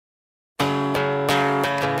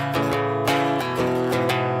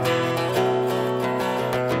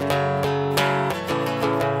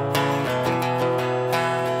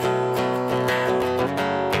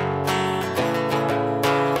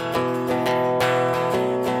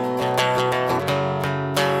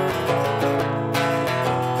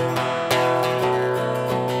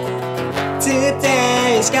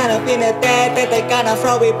gonna be the day that they're gonna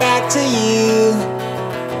throw it back to you.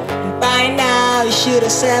 And by now you should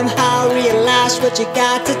have somehow realized what you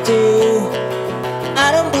got to do.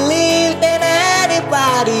 I don't believe that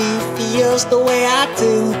anybody feels the way I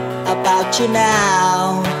do about you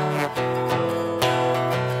now.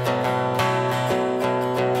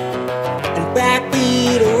 And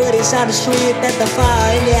backbeat, the word is on the street that the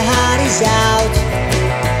fire in your heart is out.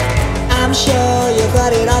 I'm sure you've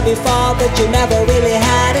heard it all before, but you never really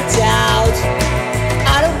had a doubt.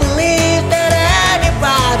 I don't believe that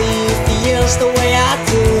anybody feels the way I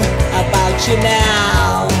do about you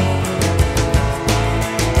now.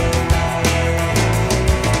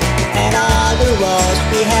 And all the roads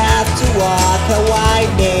we have to walk are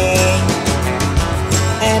winding,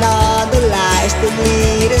 and all the lies that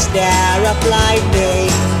lead us there are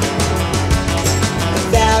blinding.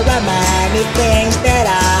 There are many things that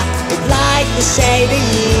I would like to say to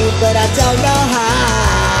you, but I don't know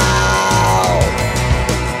how.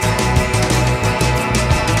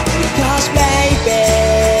 Because maybe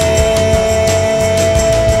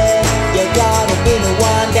you're gonna be the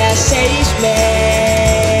one that saves me.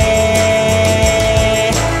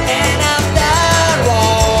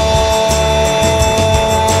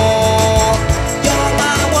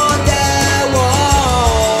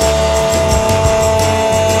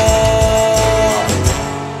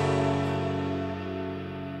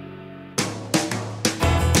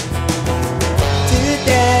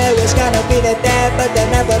 Gonna be the day, but they'll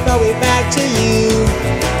never throw it back to you.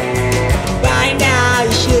 By now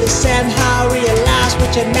you should have somehow realized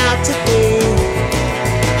what you're not to do.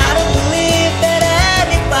 I don't believe that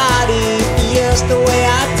anybody feels the way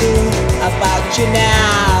I do about you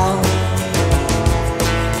now.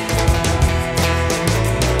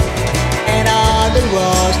 And all the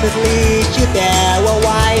roads that lead you there were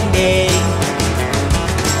winding,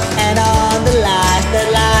 and all the lies that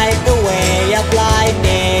light the way are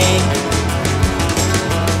blinding.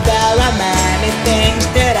 There are many things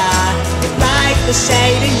that I would like to say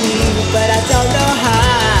to you, but I don't know how.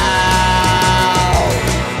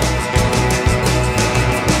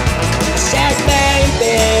 I said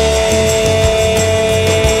maybe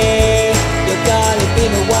you're gonna be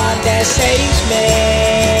the one that saves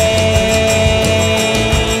me.